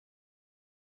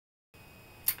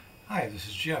Hi, this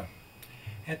is Jim.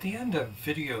 At the end of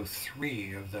video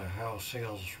 3 of the How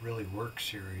Sales Really Work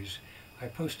series, I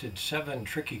posted 7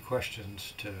 tricky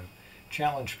questions to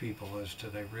challenge people as to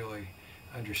they really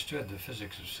understood the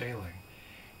physics of sailing.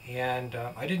 And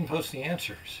I didn't post the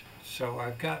answers, so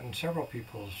I've gotten several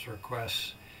people's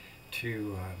requests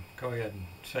to go ahead and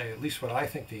say at least what I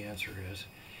think the answer is.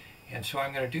 And so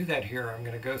I'm going to do that here. I'm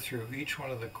going to go through each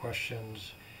one of the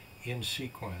questions in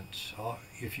sequence.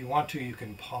 If you want to, you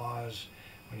can pause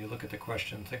when you look at the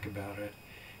question, think about it,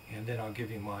 and then I'll give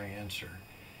you my answer.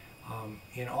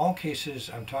 In all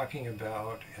cases, I'm talking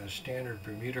about a standard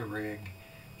Bermuda rig,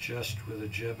 just with a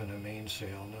jib and a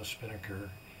mainsail, no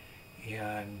spinnaker,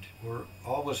 and we're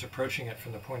always approaching it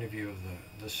from the point of view of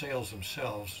the sails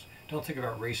themselves. Don't think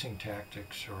about racing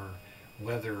tactics or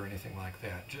weather or anything like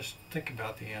that. Just think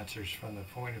about the answers from the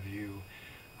point of view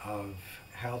of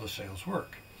how the sails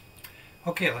work.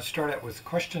 Okay, let's start out with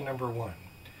question number 1.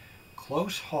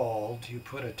 Close hauled, you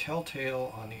put a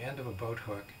telltale on the end of a boat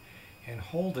hook and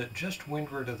hold it just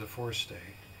windward of the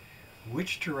forestay.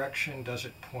 Which direction does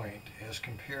it point as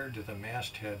compared to the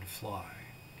masthead fly?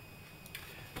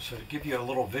 So to give you a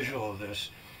little visual of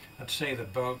this, let's say the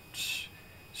boat's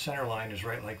center line is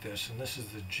right like this, and this is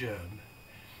the jib.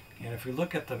 And if we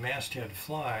look at the masthead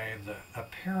fly, the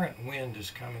apparent wind is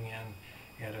coming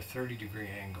in at a 30-degree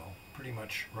angle, pretty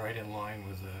much right in line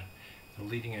with the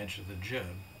leading edge of the jib.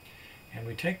 And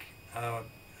we take a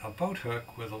boat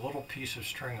hook with a little piece of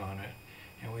string on it,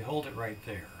 and we hold it right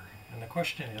there. And the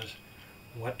question is,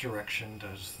 what direction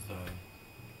does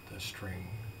the string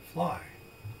fly?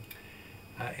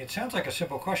 It sounds like a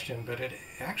simple question, but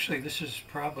this is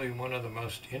probably one of the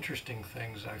most interesting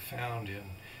things I found in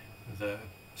the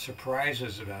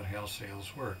surprises about how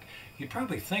sails work. You'd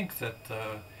probably think that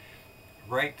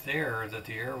right there that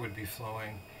the air would be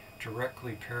flowing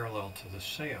directly parallel to the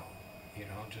sail. You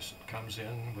know, just comes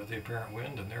in with the apparent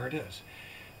wind and there it is.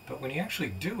 But when you actually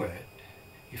do it,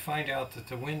 you find out that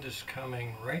the wind is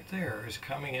coming right there, is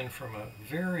coming in from a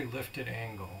very lifted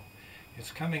angle.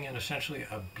 It's coming in essentially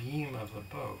a beam of the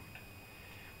boat.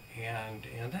 And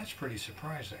that's pretty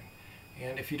surprising.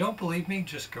 And if you don't believe me,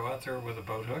 just go out there with a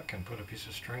boat hook and put a piece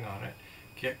of string on it.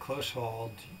 Get close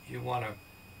hauled. You want a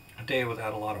day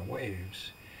without a lot of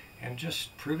waves. And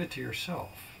just prove it to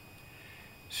yourself.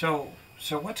 So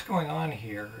what's going on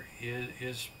here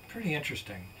is pretty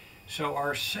interesting. So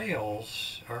our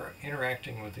sails are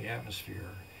interacting with the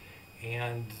atmosphere,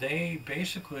 and they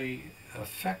basically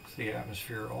affect the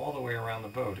atmosphere all the way around the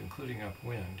boat, including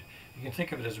upwind. You can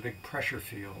think of it as a big pressure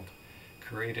field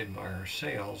created by our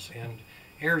sails, and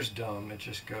air's dumb. It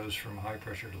just goes from high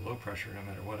pressure to low pressure no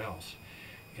matter what else.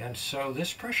 And so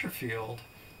this pressure field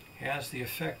has the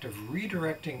effect of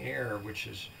redirecting air, which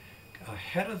is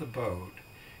ahead of the boat,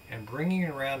 and bringing it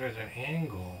around at an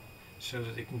angle so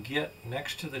that it can get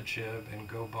next to the jib and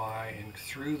go by and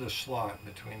through the slot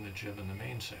between the jib and the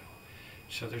mainsail.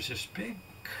 So there's this big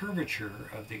curvature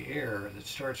of the air that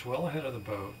starts well ahead of the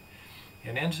boat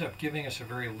and ends up giving us a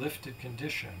very lifted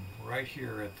condition right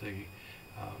here at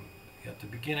the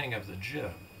beginning of the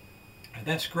jib. And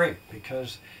that's great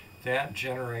because that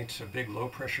generates a big low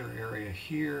pressure area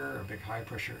here, a big high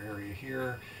pressure area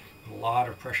here, a lot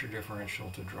of pressure differential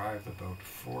to drive the boat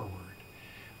forward.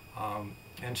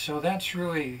 And so that's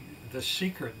really the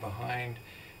secret behind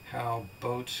how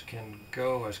boats can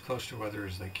go as close to weather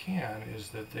as they can, is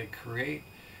that they create,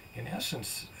 in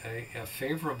essence, a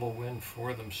favorable wind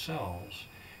for themselves,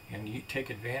 and you take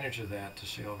advantage of that to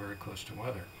sail very close to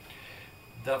weather.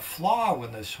 The flaw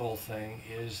with this whole thing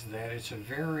is that it's a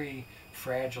very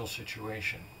fragile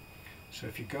situation. So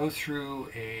if you go through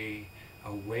a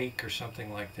wake or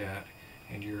something like that,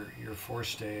 and your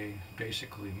forestay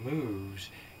basically moves,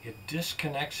 it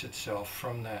disconnects itself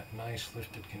from that nice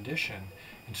lifted condition.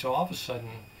 And so all of a sudden,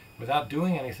 without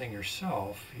doing anything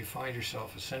yourself, you find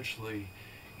yourself essentially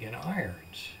in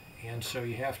irons. And so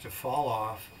you have to fall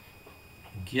off,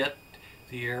 get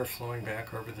the air flowing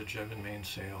back over the jib and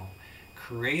mainsail,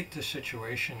 create the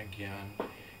situation again,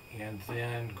 and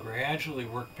then gradually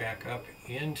work back up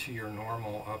into your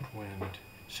normal upwind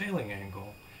sailing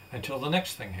angle until the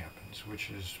next thing happens, which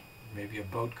is maybe a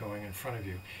boat going in front of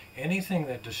you. Anything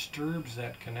that disturbs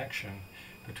that connection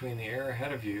between the air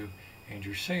ahead of you and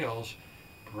your sails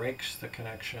breaks the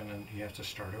connection, and you have to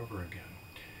start over again.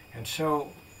 And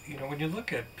so, you know, when you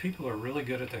look at people who are really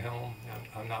good at the helm,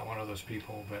 I'm not one of those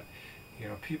people, but, you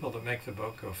know, people that make the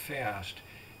boat go fast,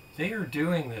 they are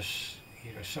doing this,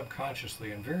 you know,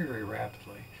 subconsciously and very, very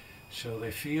rapidly. So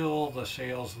they feel the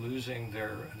sails losing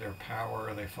their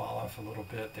power, they fall off a little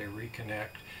bit, they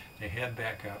reconnect, they head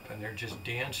back up, and they're just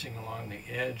dancing along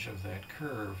the edge of that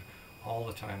curve all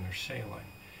the time they're sailing.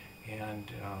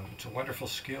 And it's a wonderful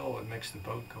skill. It makes the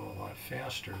boat go a lot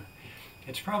faster.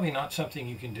 It's probably not something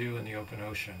you can do in the open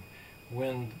ocean.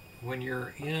 When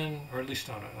you're in, or at least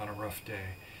on a rough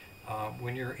day,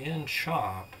 when you're in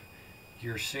chop,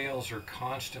 your sails are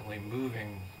constantly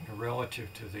moving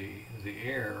relative to the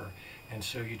air, and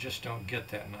so you just don't get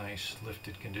that nice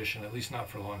lifted condition, at least not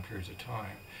for long periods of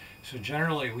time. So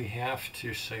generally we have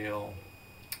to sail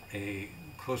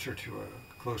closer to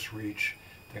a close reach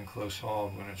than close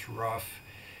hauled when it's rough,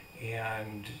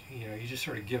 and you just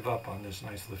sort of give up on this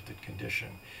nice lifted condition.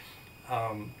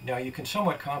 Now you can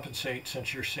somewhat compensate,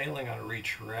 since you're sailing on a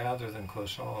reach rather than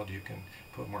close hauled. You can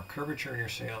put more curvature in your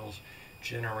sails,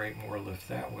 generate more lift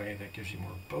that way. That gives you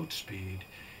more boat speed.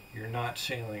 You're not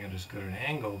sailing at as good an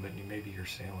angle, but maybe you're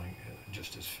sailing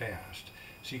just as fast.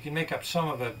 So you can make up some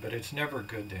of it, but it's never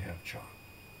good to have chop.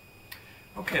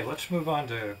 Okay, let's move on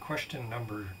to question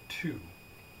number 2.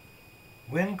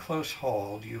 When close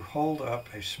hauled, you hold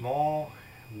up a small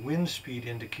wind speed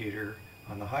indicator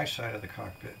on the high side of the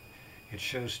cockpit. It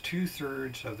shows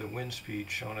 2/3 of the wind speed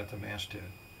shown at the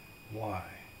masthead. Why?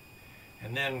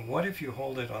 And then what if you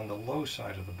hold it on the low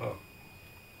side of the boat?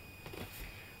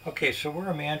 Okay, so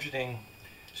we're imagining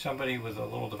somebody with a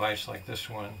little device like this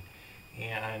one,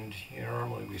 and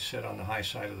normally we sit on the high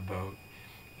side of the boat,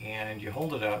 and you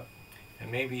hold it up,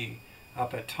 and maybe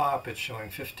up at top it's showing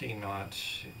 15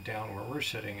 knots, down where we're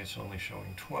sitting it's only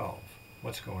showing 12.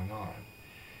 What's going on?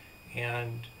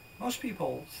 And most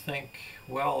people think,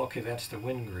 well, okay, that's the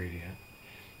wind gradient.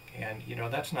 And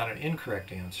that's not an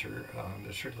incorrect answer.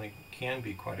 There certainly can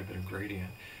be quite a bit of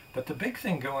gradient. But the big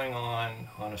thing going on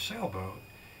a sailboat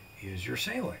is you're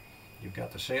sailing. You've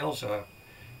got the sails up.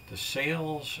 The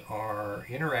sails are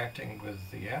interacting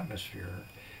with the atmosphere,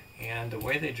 and the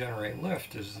way they generate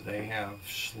lift is they have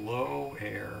slow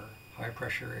air, high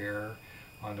pressure air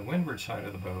on the windward side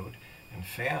of the boat, and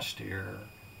fast air,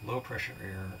 low pressure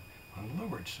air on the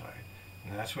leeward side.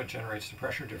 And that's what generates the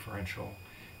pressure differential,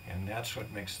 and that's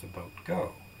what makes the boat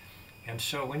go. And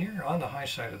so when you're on the high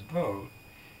side of the boat,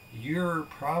 you're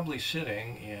probably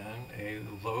sitting in a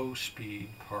low speed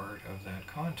part of that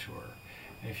contour.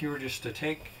 And if you were just to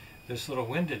take this little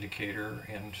wind indicator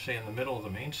and, say, in the middle of the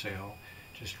mainsail,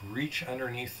 just reach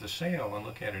underneath the sail and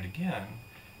look at it again,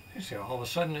 you see all of a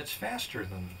sudden it's faster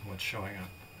than what's showing up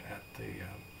at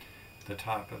the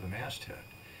top of the masthead.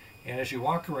 And as you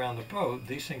walk around the boat,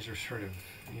 these things are sort of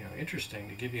interesting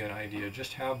to give you an idea of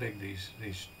just how big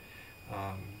these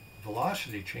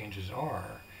velocity changes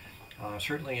are.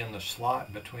 Certainly in the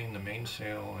slot between the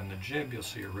mainsail and the jib, you'll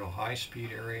see a real high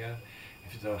speed area.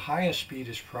 If the highest speed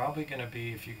is probably going to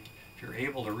be if you're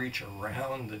able to reach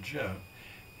around the jib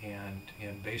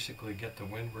and basically get the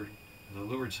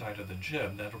leeward side of the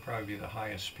jib, that'll probably be the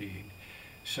highest speed.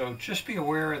 So just be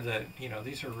aware that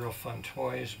these are real fun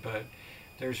toys, but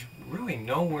there's really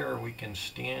nowhere we can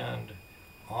stand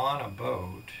on a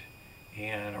boat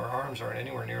and our arms aren't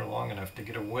anywhere near long enough to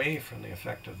get away from the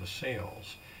effect of the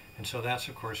sails. And so that's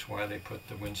of course why they put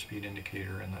the wind speed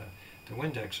indicator and the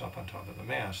Windex up on top of the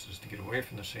mast, is to get away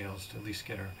from the sails, to at least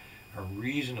get a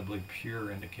reasonably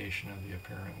pure indication of the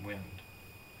apparent wind.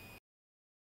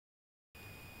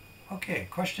 Okay,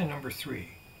 question number 3.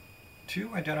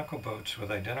 2 identical boats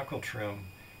with identical trim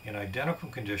in identical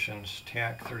conditions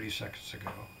tack 30 seconds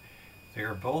ago. They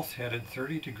are both headed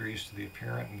 30 degrees to the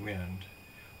apparent wind.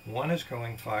 One is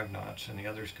going 5 knots and the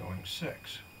other is going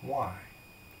 6. Why?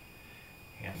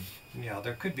 And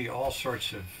there could be all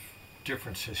sorts of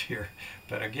differences here,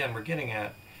 but again, we're getting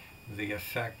at the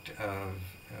effect of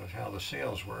how the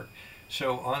sails work.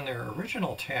 So on their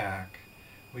original tack,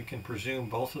 we can presume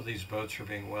both of these boats are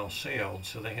being well sailed,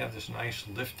 so they have this nice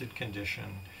lifted condition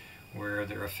where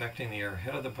they're affecting the air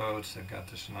ahead of the boats. They've got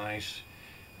this nice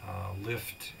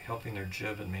lift helping their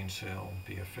jib and mainsail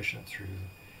be efficient through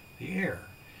the air.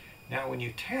 Now when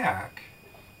you tack,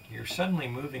 you're suddenly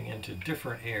moving into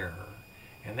different air,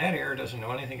 and that air doesn't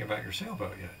know anything about your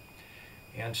sailboat yet.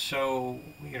 And so,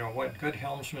 what good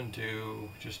helmsmen do,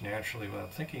 just naturally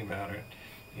without thinking about it,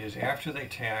 is after they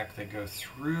tack, they go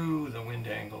through the wind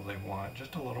angle they want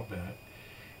just a little bit,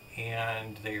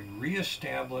 and they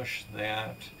reestablish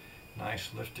that nice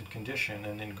lifted condition,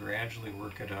 and then gradually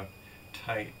work it up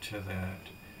tight to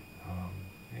that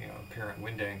apparent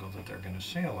wind angle that they're going to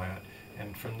sail at,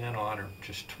 and from then on are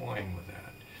just toying with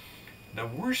that. The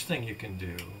worst thing you can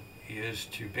do is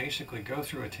to basically go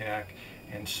through a tack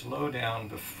and slow down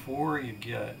before you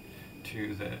get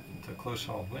to the close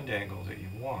hauled wind angle that you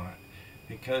want,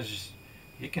 because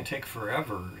it can take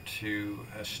forever to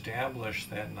establish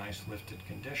that nice lifted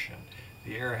condition.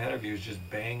 The air ahead of you is just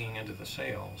banging into the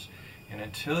sails, And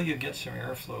until you get some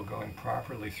airflow going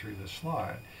properly through the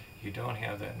slot, you don't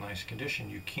have that nice condition.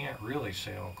 You can't really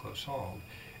sail close hauled.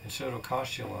 And so it'll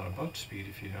cost you a lot of boat speed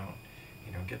if you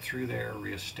don't, get through there,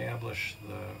 reestablish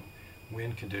the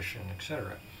wind condition,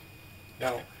 etc.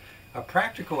 Now, a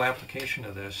practical application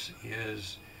of this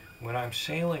is when I'm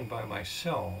sailing by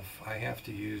myself, I have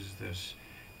to use this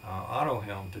auto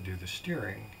helm to do the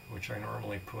steering, which I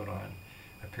normally put on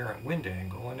apparent wind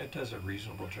angle, and it does a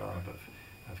reasonable job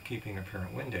of keeping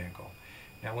apparent wind angle.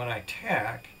 Now when I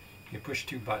tack, you push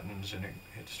two buttons and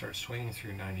it starts swinging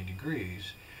through 90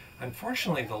 degrees.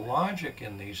 Unfortunately, the logic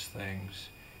in these things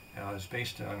is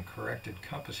based on corrected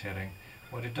compass heading.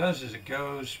 What it does is it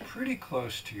goes pretty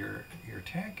close to your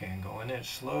tack angle, and then it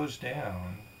slows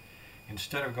down.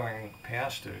 Instead of going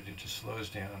past it, it just slows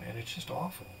down, and it's just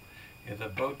awful. The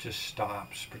boat just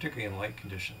stops, particularly in light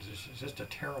conditions. It's just a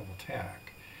terrible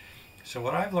tack. So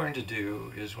what I've learned to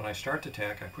do is when I start the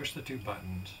tack, I push the two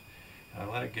buttons, and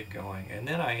I let it get going, and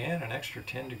then I add an extra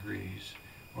 10 degrees,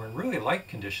 or in really light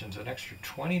conditions, an extra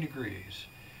 20 degrees,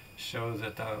 so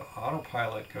that the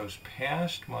autopilot goes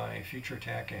past my future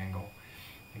tack angle.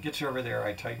 It gets over there,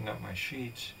 I tighten up my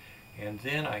sheets, and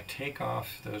then I take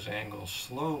off those angles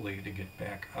slowly to get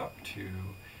back up to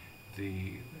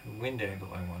the wind angle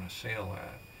I want to sail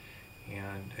at.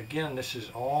 And again, this is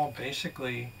all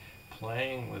basically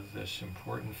playing with this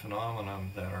important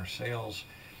phenomenon that our sails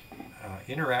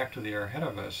interact with the air ahead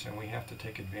of us, and we have to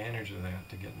take advantage of that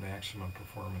to get maximum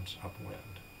performance upwind.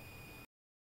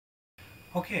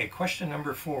 Okay, question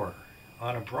number 4.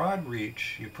 On a broad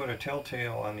reach, you put a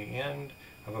telltale on the end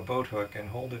of a boat hook and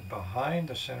hold it behind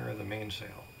the center of the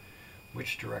mainsail.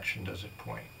 Which direction does it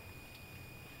point?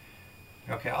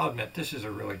 Okay, I'll admit this is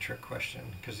a really trick question,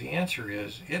 because the answer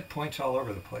is it points all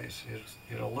over the place.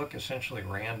 It'll look essentially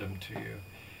random to you.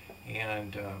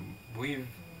 And we've,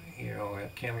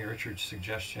 at Cami Richards'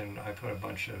 suggestion, I put a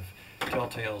bunch of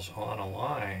telltales on a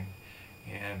line,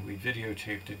 and we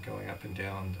videotaped it going up and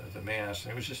down the mast,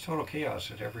 and it was just total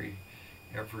chaos at every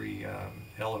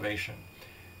elevation.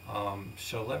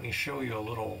 So let me show you a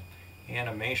little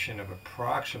animation of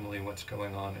approximately what's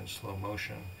going on in slow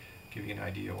motion, give you an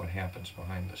idea what happens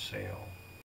behind the sail.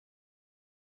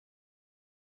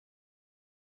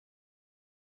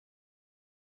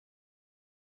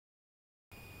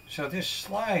 So this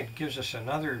slide gives us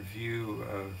another view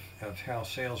of how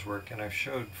sails work, and I've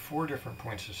showed 4 different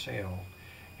points of sail,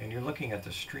 and you're looking at the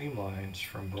streamlines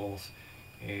from both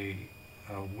a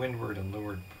windward and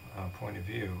leeward point of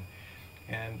view.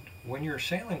 And when you're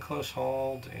sailing close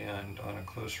hauled and on a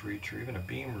close reach or even a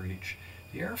beam reach,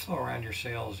 the airflow around your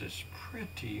sails is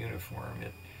pretty uniform.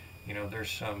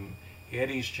 There's some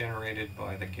eddies generated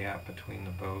by the gap between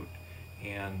the boat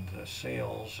and the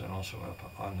sails, and also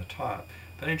up on the top.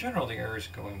 But in general, the air is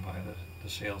going by the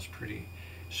sails pretty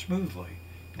smoothly.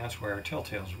 That's where our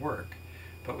telltales work.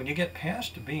 But when you get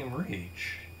past the beam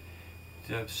reach,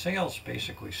 the sails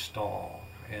basically stall,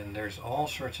 and there's all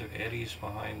sorts of eddies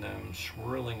behind them,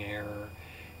 swirling air,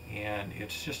 and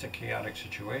it's just a chaotic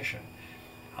situation.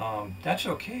 That's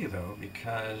okay though,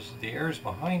 because the air is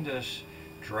behind us.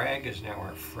 Drag is now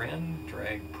our friend.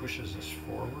 Drag pushes us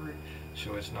forward,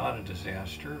 so it's not a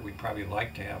disaster. We'd probably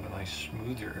like to have a nice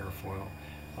smoother airfoil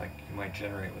like you might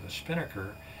generate with a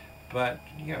spinnaker, but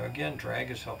again,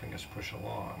 drag is helping us push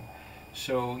along.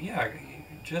 So yeah,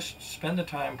 just spend the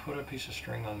time, put a piece of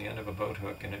string on the end of a boat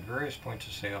hook, and at various points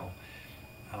of sail,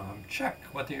 check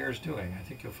what the air is doing. I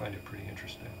think you'll find it pretty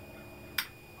interesting.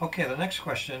 Okay, the next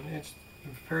question, it's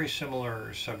very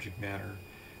similar subject matter.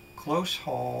 Close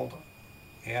hauled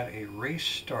at a race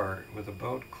start with a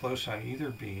boat close on either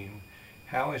beam,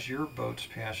 how is your boat's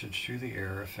passage through the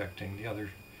air affecting the other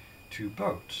 2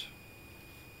 boats?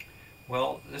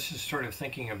 Well, this is sort of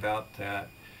thinking about that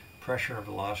pressure and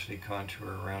velocity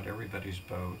contour around everybody's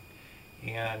boat.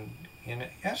 And in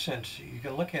essence, you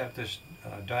can look at this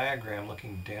diagram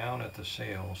looking down at the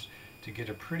sails to get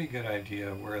a pretty good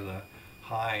idea where the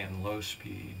high and low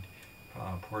speed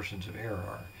portions of air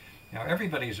are. Now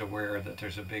everybody's aware that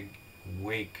there's a big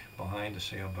wake behind the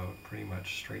sailboat, pretty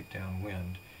much straight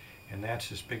downwind, and that's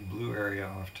this big blue area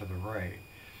off to the right.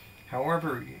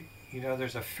 However,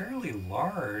 there's a fairly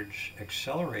large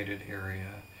accelerated area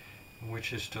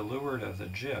which is to leeward of the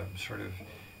jib, sort of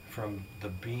from the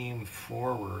beam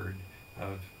forward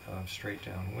of straight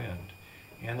downwind.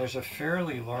 And there's a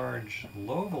fairly large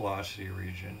low velocity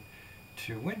region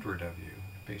to windward of you,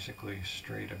 basically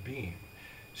straight abeam.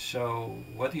 So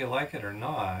whether you like it or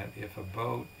not, if a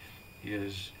boat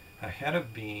is ahead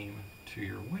of beam to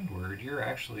your windward, you're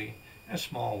actually, in a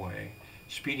small way,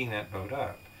 speeding that boat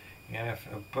up. And if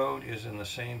a boat is in the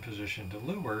same position to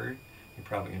leeward, you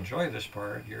probably enjoy this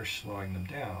part, you're slowing them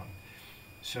down.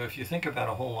 So if you think about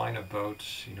a whole line of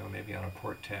boats, maybe on a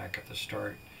port tack at the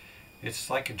start, it's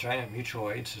like a giant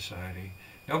mutual aid society.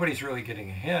 Nobody's really getting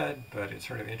ahead, but it's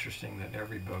sort of interesting that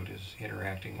every boat is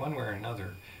interacting one way or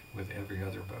another with every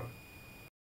other boat.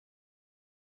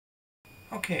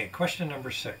 Okay, question number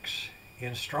 6.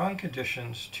 In strong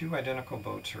conditions, 2 identical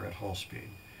boats are at hull speed.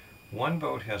 One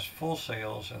boat has full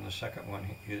sails and the second one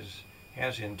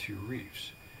has in 2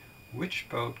 reefs. Which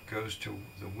boat goes to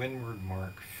the windward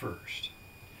mark first?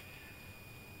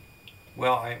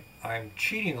 Well, I'm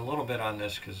cheating a little bit on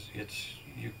this because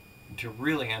to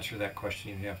really answer that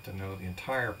question, you have to know the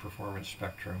entire performance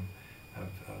spectrum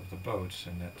of the boats,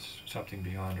 and that's something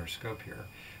beyond our scope here.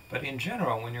 But in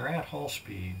general, when you're at hull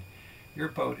speed, your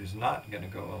boat is not going to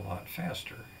go a lot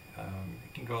faster.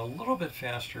 It can go a little bit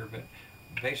faster, but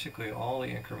basically all the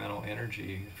incremental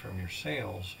energy from your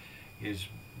sails is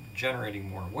generating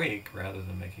more wake rather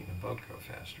than making the boat go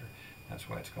faster. That's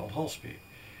why it's called hull speed.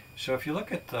 So if you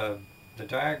look at the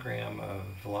diagram of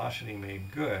velocity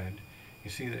made good,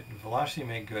 you see that velocity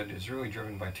made good is really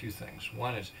driven by 2 things.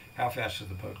 One is how fast is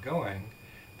the boat going,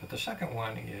 but the second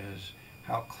one is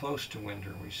how close to wind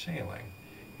are we sailing.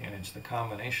 And it's the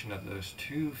combination of those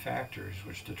 2 factors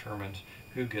which determines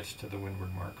who gets to the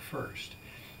windward mark first.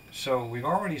 So we've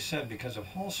already said because of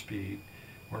hull speed,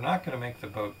 we're not going to make the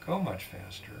boat go much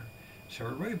faster. So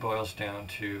it really boils down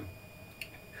to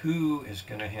who is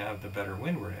going to have the better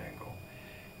windward angle.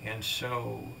 And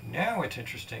so now it's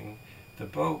interesting, the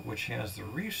boat which has the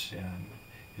reefs in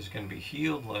is going to be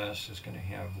heeled less, is going to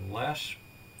have less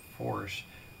force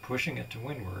pushing it to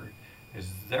windward,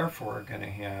 is therefore going to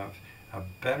have a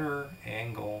better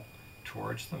angle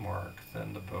towards the mark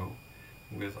than the boat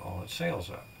with all its sails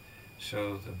up.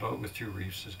 So the boat with 2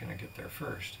 reefs is going to get there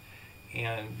first.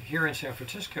 And here in San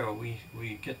Francisco,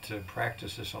 we get to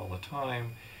practice this all the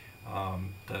time.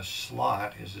 The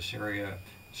slot is this area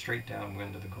straight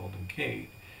downwind of the Golden Gate.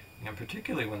 And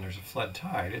particularly when there's a flood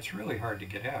tide, it's really hard to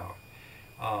get out.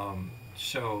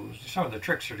 So some of the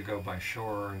tricks are to go by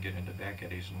shore and get into back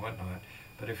eddies and whatnot.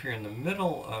 But if you're in the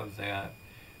middle of that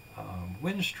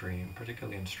wind stream,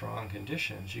 particularly in strong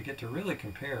conditions, you get to really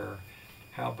compare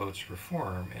how boats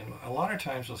perform. And a lot of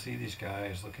times you'll see these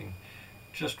guys looking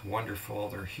just wonderful.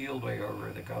 They're heeled way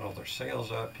over. They've got all their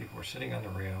sails up. People are sitting on the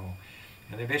rail.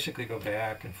 And they basically go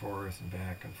back and forth and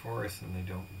back and forth, and they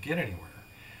don't get anywhere.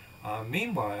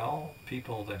 Meanwhile,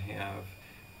 people that have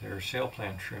their sail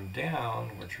plan trimmed down,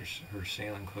 which are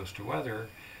sailing close to weather,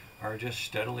 are just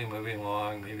steadily moving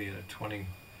along, maybe at a 20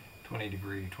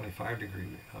 degree, 25 degree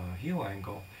heel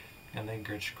angle, and they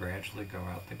just gradually go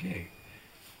out the gate.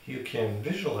 You can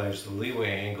visualize the leeway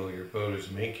angle your boat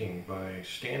is making by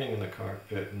standing in the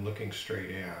cockpit and looking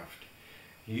straight aft.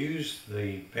 Use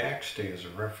the backstay as a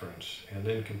reference and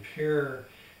then compare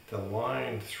the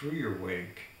line through your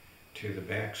wake to the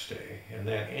backstay, and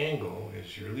that angle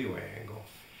is your leeway angle.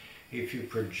 If you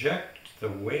project the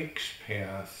wake's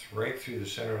path right through the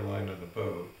center line of the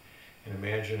boat and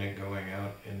imagine it going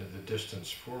out into the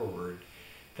distance forward,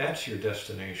 that's your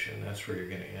destination. That's where you're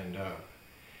going to end up.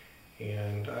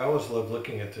 And I always love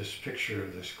looking at this picture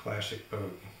of this classic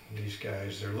boat. These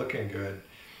guys, they're looking good.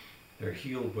 They're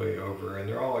heeled way over, and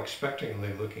they're all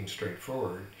expectantly looking straight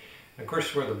forward. And of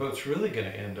course, where the boat's really going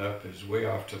to end up is way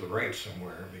off to the right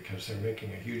somewhere because they're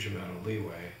making a huge amount of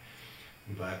leeway.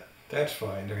 But that's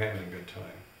fine. They're having a good time.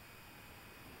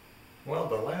 Well,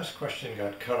 the last question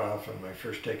got cut off on my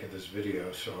first take of this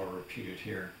video, so I'll repeat it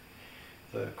here.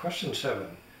 The question 7,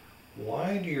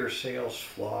 why do your sails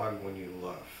flog when you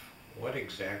luff? What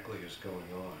exactly is going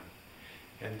on?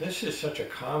 And this is such a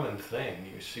common thing.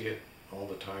 You see it all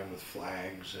the time with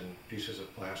flags and pieces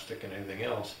of plastic and anything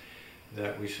else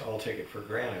that we all take it for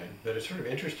granted. But it's sort of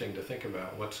interesting to think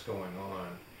about what's going on.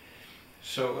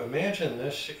 So imagine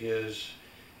this is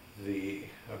a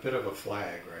bit of a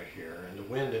flag right here, and the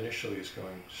wind initially is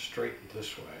going straight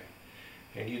this way.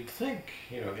 And you'd think,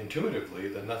 intuitively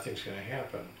that nothing's going to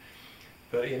happen.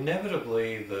 But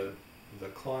inevitably the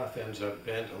cloth ends up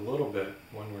bent a little bit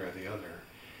one way or the other.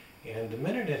 And the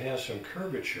minute it has some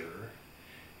curvature,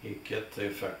 you get the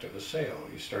effect of a sail.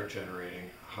 You start generating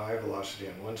high velocity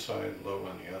on one side, low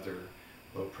on the other,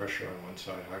 low pressure on one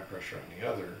side, high pressure on the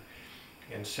other.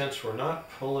 And since we're not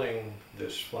pulling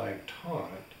this flag taut,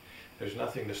 there's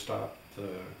nothing to stop the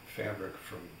fabric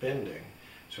from bending,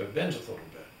 so it bends a little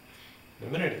bit. The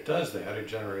minute it does that, it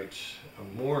generates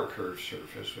a more curved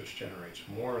surface, which generates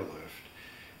more lift.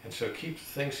 And so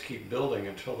things keep building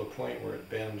until the point where it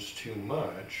bends too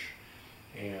much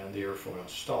and the airfoil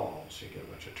stalls. You get a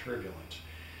bunch of turbulence.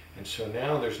 And so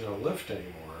now there's no lift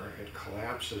anymore. It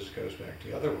collapses, goes back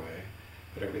the other way,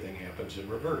 but everything happens in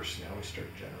reverse. Now we start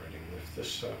generating lift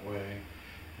this way,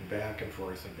 and back and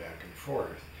forth and back and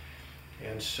forth.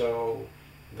 And so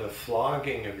the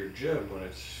flogging of your jib when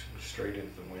it's straight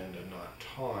into the wind and not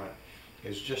taut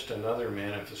is just another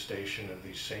manifestation of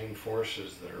these same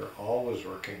forces that are always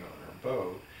working on our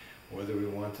boat, whether we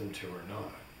want them to or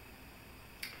not.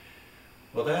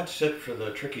 Well, that's it for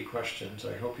the tricky questions.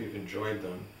 I hope you've enjoyed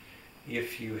them.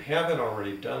 If you haven't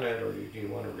already done it or you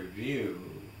want to review,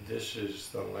 this is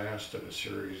the last of a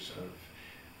series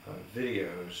of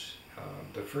videos.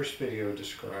 The first video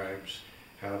describes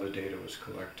how the data was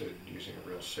collected using a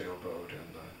real sailboat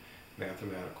and the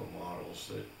mathematical models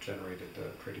that generated the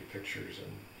pretty pictures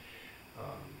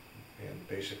and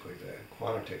basically the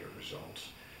quantitative results.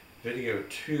 Video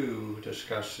 2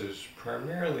 discusses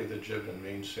primarily the jib and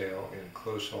mainsail in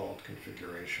close-hauled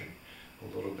configuration,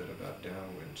 a little bit about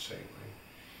downwind sailing.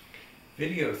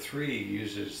 Video 3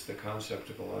 uses the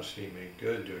concept of velocity made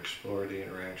good to explore the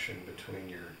interaction between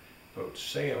your boat's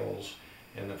sails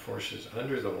and the forces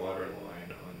under the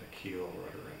waterline on the keel,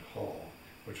 rudder, and hull,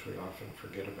 which we often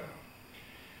forget about.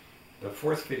 The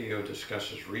fourth video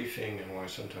discusses reefing and why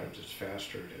sometimes it's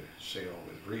faster to sail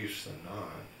with reefs than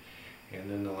not. And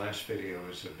then the last video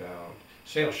is about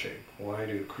sail shape. Why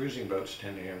do cruising boats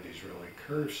tend to have these really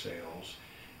curved sails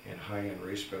and high-end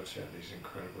race boats have these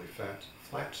incredibly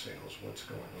flat sails? What's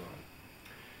going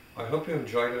on? I hope you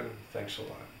enjoyed them. Thanks a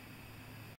lot.